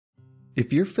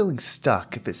If you're feeling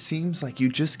stuck, if it seems like you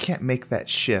just can't make that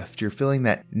shift, you're feeling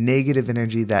that negative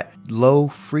energy, that low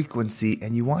frequency,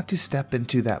 and you want to step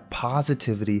into that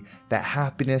positivity, that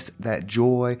happiness, that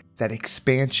joy, that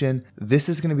expansion, this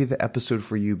is going to be the episode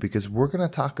for you, because we're going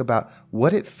to talk about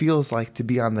what it feels like to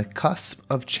be on the cusp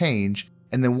of change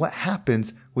and then what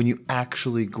happens when you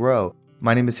actually grow.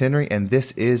 My name is Henry, and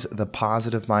this is the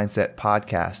Positive Mindset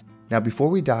Podcast. Now, before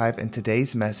we dive into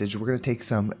today's message, we're going to take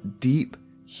some deep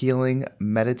healing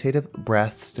meditative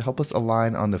breaths to help us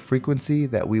align on the frequency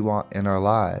that we want in our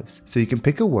lives. So you can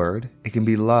pick a word. It can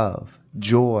be love,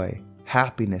 joy,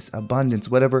 happiness, abundance,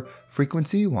 whatever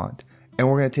frequency you want. And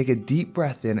we're going to take a deep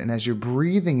breath in. And as you're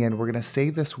breathing in, we're going to say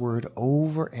this word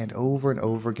over and over and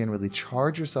over again. Really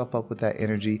charge yourself up with that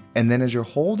energy. And then as you're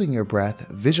holding your breath,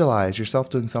 visualize yourself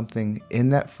doing something in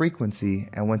that frequency.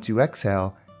 And once you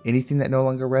exhale, anything that no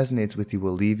longer resonates with you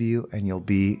will leave you, and you'll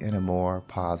be in a more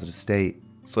positive state.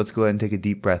 So let's go ahead and take a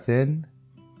deep breath in.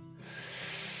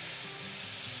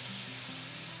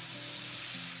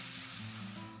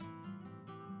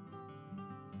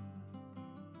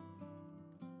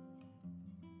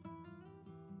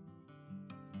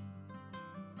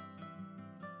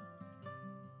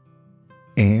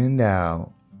 And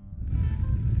out.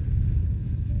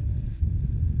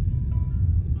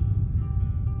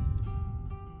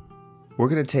 We're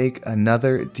going to take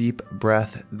another deep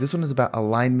breath. This one is about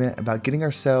alignment, about getting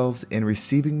ourselves in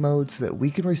receiving mode so that we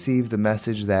can receive the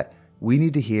message that we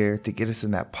need to hear to get us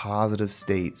in that positive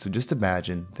state. So just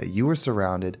imagine that you are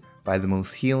surrounded by the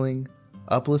most healing,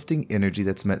 uplifting energy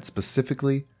that's meant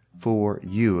specifically for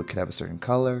you. It could have a certain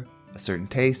color, a certain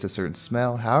taste, a certain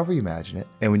smell, however you imagine it.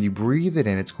 And when you breathe it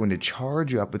in, it's going to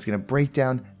charge you up. It's going to break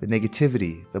down the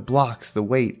negativity, the blocks, the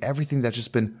weight, everything that's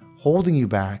just been holding you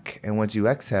back. And once you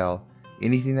exhale,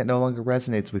 anything that no longer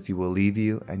resonates with you will leave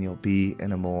you, and you'll be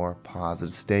in a more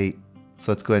positive state.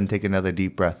 So let's go ahead and take another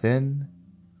deep breath in.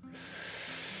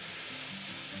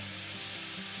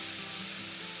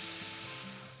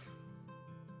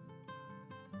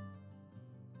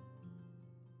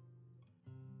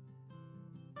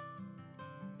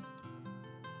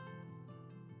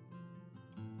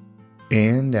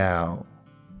 And out.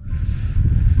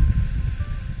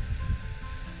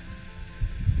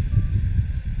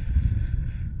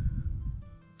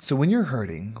 So when you're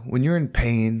hurting, when you're in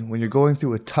pain, when you're going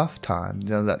through a tough time,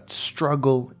 that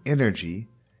struggle energy,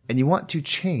 and you want to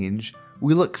change,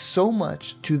 we look so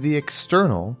much to the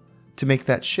external to make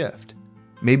that shift.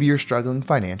 Maybe you're struggling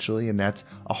financially, and that's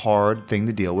a hard thing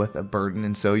to deal with, a burden,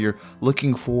 and so you're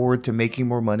looking forward to making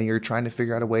more money, or trying to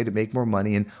figure out a way to make more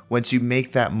money, and once you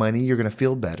make that money, you're going to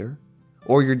feel better.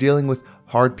 Or you're dealing with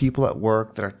hard people at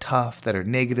work that are tough, that are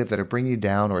negative, that are bringing you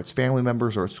down, or it's family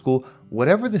members or it's school,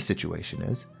 whatever the situation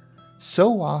is.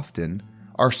 So often,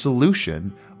 our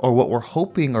solution, or what we're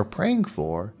hoping or praying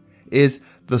for, is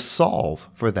the solve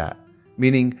for that.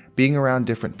 Meaning being around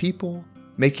different people,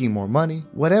 making more money,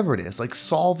 whatever it is, like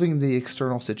solving the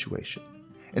external situation.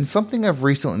 And something I've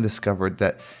recently discovered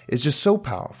that is just so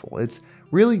powerful, it's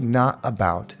really not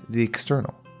about the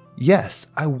external. Yes,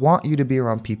 I want you to be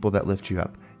around people that lift you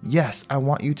up. Yes, I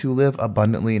want you to live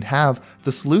abundantly and have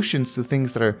the solutions to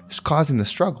things that are causing the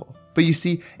struggle. But you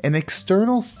see, an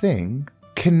external thing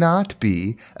cannot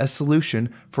be a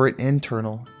solution for an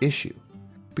internal issue.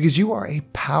 Because you are a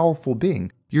powerful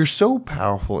being. You're so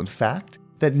powerful, in fact,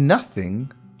 that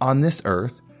nothing on this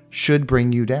earth should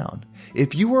bring you down.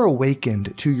 If you are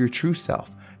awakened to your true self,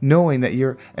 knowing that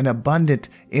you're an abundant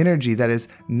energy that is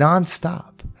nonstop,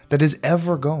 that is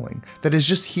ever going, that is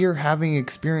just here having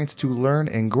experience to learn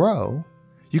and grow,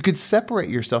 you could separate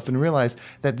yourself and realize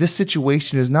that this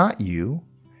situation is not you.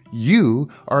 You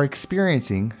are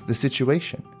experiencing the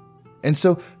situation. And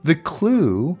so the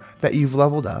clue that you've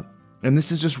leveled up, and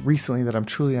this is just recently that I'm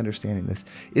truly understanding this,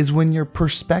 is when your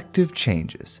perspective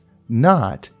changes,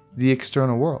 not the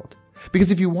external world. Because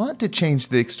if you want to change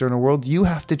the external world, you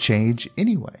have to change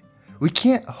anyway. We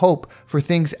can't hope for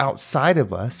things outside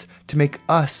of us to make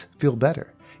us feel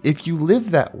better. If you live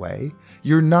that way,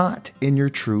 you're not in your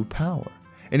true power.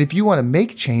 And if you want to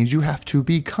make change, you have to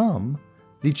become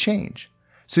the change.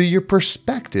 So your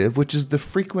perspective, which is the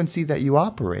frequency that you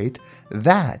operate,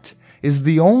 that is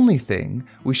the only thing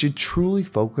we should truly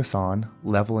focus on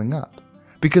leveling up.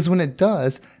 Because when it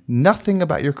does, nothing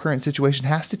about your current situation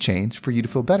has to change for you to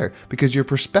feel better. Because your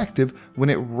perspective,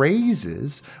 when it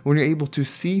raises, when you're able to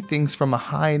see things from a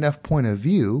high enough point of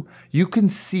view, you can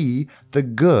see the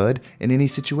good in any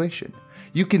situation.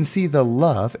 You can see the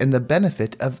love and the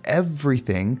benefit of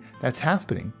everything that's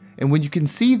happening. And when you can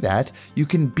see that, you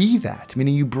can be that,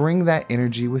 meaning you bring that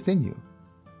energy within you.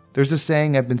 There's a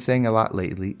saying I've been saying a lot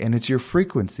lately, and it's your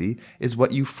frequency is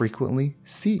what you frequently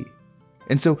see.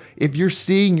 And so if you're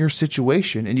seeing your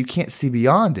situation and you can't see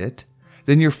beyond it,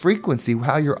 then your frequency,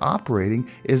 how you're operating,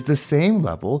 is the same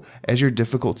level as your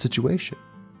difficult situation.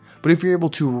 But if you're able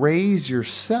to raise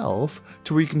yourself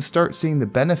to where you can start seeing the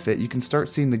benefit, you can start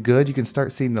seeing the good, you can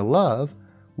start seeing the love,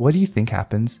 what do you think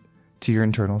happens to your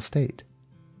internal state?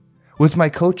 With my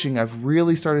coaching, I've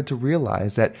really started to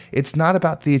realize that it's not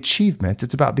about the achievement,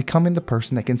 it's about becoming the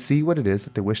person that can see what it is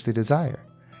that they wish they desire.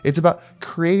 It's about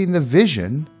creating the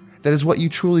vision that is what you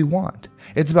truly want.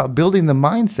 It's about building the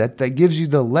mindset that gives you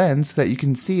the lens so that you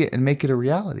can see it and make it a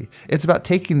reality. It's about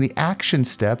taking the action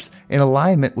steps in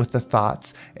alignment with the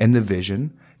thoughts and the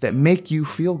vision that make you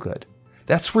feel good.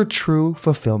 That's where true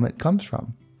fulfillment comes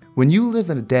from. When you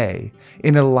live in a day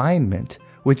in alignment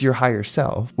with your higher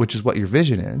self, which is what your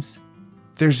vision is,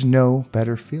 there's no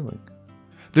better feeling.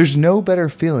 There's no better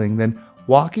feeling than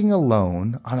walking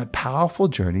alone on a powerful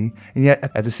journey and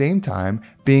yet at the same time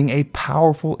being a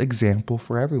powerful example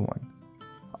for everyone.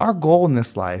 Our goal in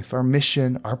this life, our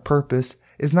mission, our purpose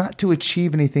is not to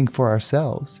achieve anything for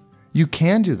ourselves. You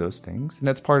can do those things, and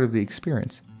that's part of the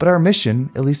experience. But our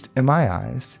mission, at least in my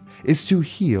eyes, is to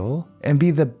heal and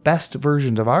be the best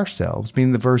version of ourselves,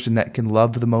 meaning the version that can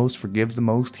love the most, forgive the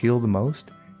most, heal the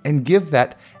most, and give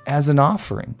that as an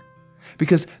offering.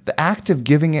 Because the act of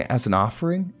giving it as an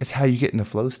offering is how you get in a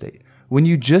flow state. When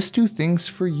you just do things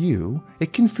for you,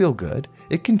 it can feel good.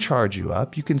 It can charge you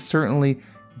up. You can certainly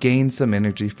gain some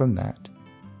energy from that.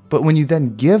 But when you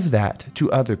then give that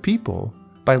to other people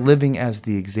by living as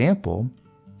the example,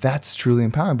 that's truly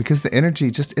empowering because the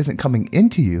energy just isn't coming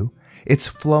into you. It's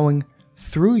flowing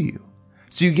through you.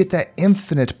 So you get that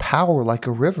infinite power like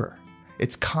a river.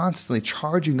 It's constantly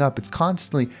charging up. It's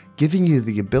constantly giving you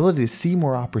the ability to see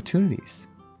more opportunities.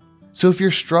 So if you're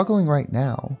struggling right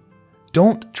now,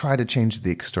 don't try to change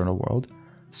the external world.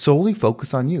 Solely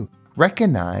focus on you.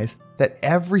 Recognize that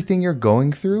everything you're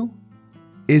going through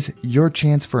is your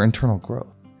chance for internal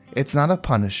growth. It's not a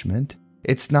punishment.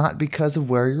 It's not because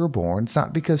of where you were born. It's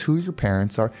not because who your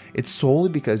parents are. It's solely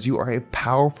because you are a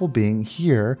powerful being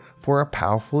here for a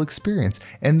powerful experience.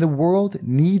 And the world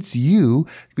needs you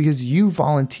because you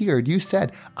volunteered. You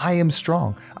said, I am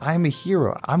strong. I am a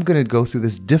hero. I'm going to go through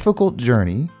this difficult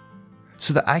journey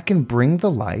so that I can bring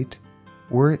the light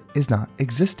where it is not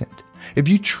existent. If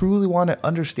you truly want to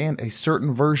understand a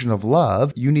certain version of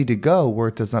love, you need to go where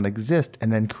it does not exist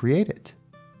and then create it.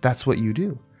 That's what you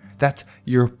do. That's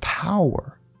your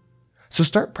power. So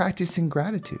start practicing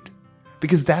gratitude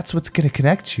because that's what's going to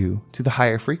connect you to the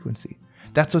higher frequency.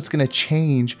 That's what's going to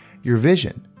change your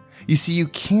vision. You see, you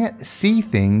can't see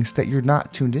things that you're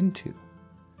not tuned into.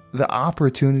 The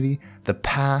opportunity, the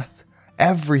path,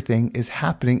 everything is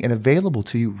happening and available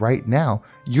to you right now.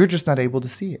 You're just not able to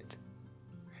see it.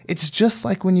 It's just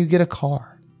like when you get a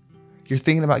car. You're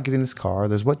thinking about getting this car.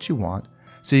 There's what you want.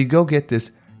 So you go get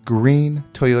this green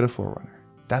Toyota 4Runner.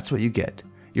 That's what you get.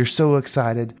 You're so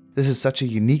excited. This is such a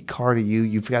unique car to you.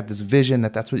 You've got this vision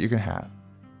that that's what you're going to have.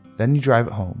 Then you drive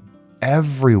it home.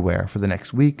 Everywhere for the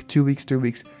next week, 2 weeks, 3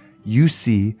 weeks, you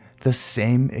see the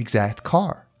same exact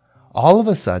car. All of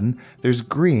a sudden, there's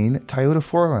green Toyota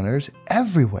 4Runners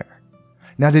everywhere.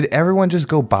 Now, did everyone just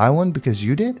go buy one because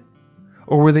you did?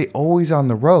 Or were they always on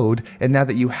the road, and now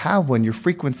that you have one, your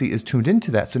frequency is tuned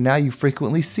into that, so now you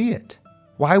frequently see it?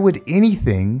 Why would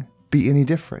anything be any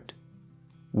different?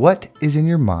 What is in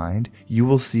your mind, you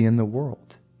will see in the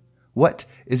world. What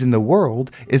is in the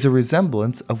world is a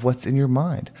resemblance of what's in your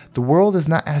mind. The world is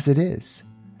not as it is.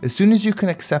 As soon as you can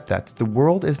accept that the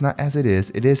world is not as it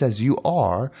is as you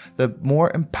are, the more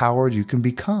empowered you can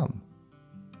become.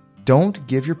 Don't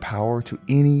give your power to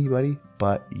anybody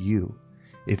but you.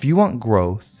 If you want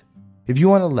growth, if you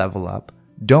want to level up,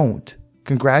 don't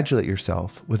congratulate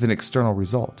yourself with an external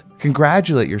result.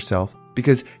 Congratulate yourself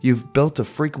because you've built a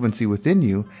frequency within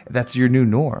you that's your new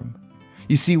norm.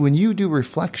 You see, when you do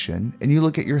reflection and you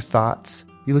look at your thoughts,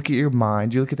 you look at your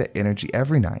mind, you look at that energy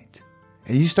every night,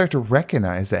 and you start to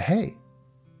recognize that, hey,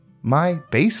 my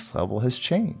base level has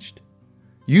changed.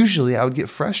 Usually I would get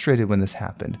frustrated when this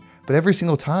happened, but every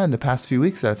single time the past few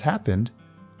weeks that it's happened,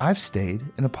 I've stayed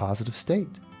in a positive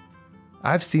state.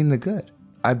 I've seen the good.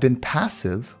 I've been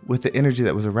passive with the energy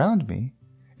that was around me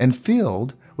and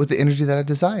filled with the energy that I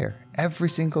desire every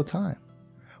single time.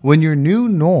 When your new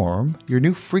norm, your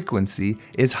new frequency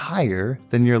is higher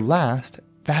than your last,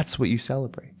 that's what you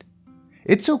celebrate.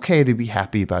 It's okay to be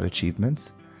happy about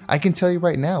achievements. I can tell you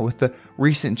right now, with the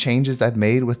recent changes I've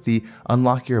made with the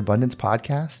Unlock Your Abundance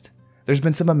podcast, there's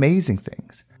been some amazing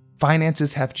things.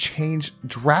 Finances have changed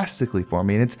drastically for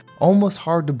me, and it's almost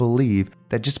hard to believe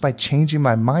that just by changing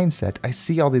my mindset, I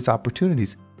see all these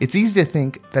opportunities. It's easy to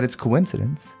think that it's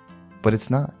coincidence, but it's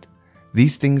not.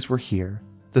 These things were here.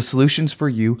 The solutions for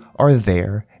you are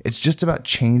there. It's just about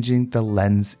changing the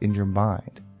lens in your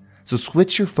mind. So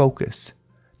switch your focus.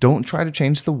 Don't try to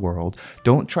change the world.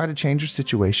 Don't try to change your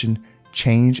situation.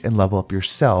 Change and level up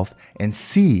yourself and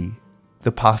see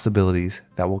the possibilities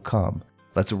that will come.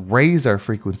 Let's raise our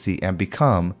frequency and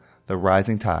become the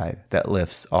rising tide that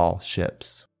lifts all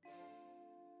ships.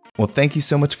 Well, thank you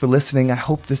so much for listening. I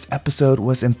hope this episode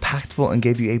was impactful and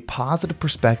gave you a positive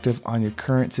perspective on your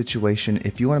current situation.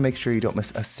 If you want to make sure you don't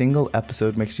miss a single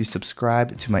episode, make sure you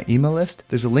subscribe to my email list.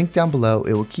 There's a link down below.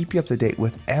 It will keep you up to date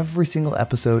with every single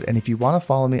episode. And if you want to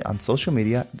follow me on social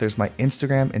media, there's my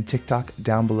Instagram and TikTok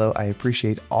down below. I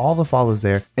appreciate all the follows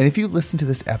there. And if you listen to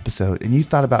this episode and you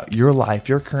thought about your life,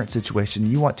 your current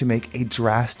situation, you want to make a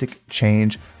drastic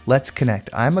change, let's connect.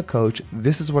 I'm a coach.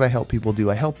 This is what I help people do.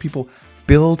 I help people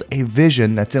build a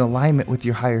vision that's in alignment with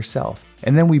your higher self.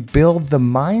 And then we build the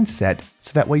mindset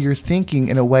so that way you're thinking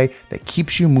in a way that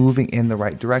keeps you moving in the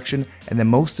right direction. And then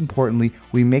most importantly,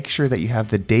 we make sure that you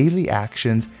have the daily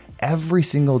actions every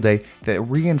single day that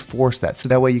reinforce that. So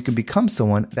that way you can become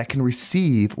someone that can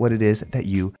receive what it is that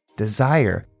you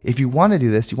desire. If you want to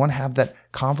do this, you want to have that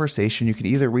conversation, you can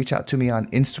either reach out to me on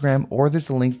Instagram or there's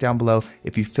a link down below.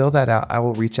 If you fill that out, I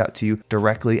will reach out to you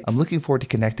directly. I'm looking forward to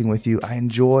connecting with you. I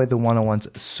enjoy the one-on-ones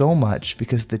so much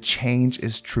because the change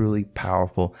is truly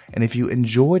powerful. And if you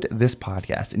enjoyed this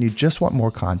podcast and you just want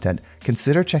more content,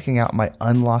 consider checking out my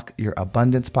Unlock Your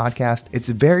Abundance podcast. It's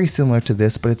very similar to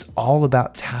this, but it's all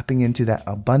about tapping into that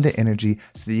abundant energy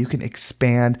so that you can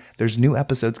expand. There's new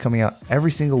episodes coming out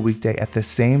every single weekday at the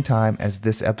same time as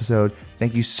this episode.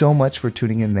 Thank you so much for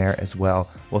tuning in there as well.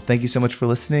 Well, thank you so much for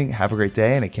listening. Have a great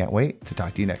day, and I can't wait to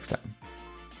talk to you next time.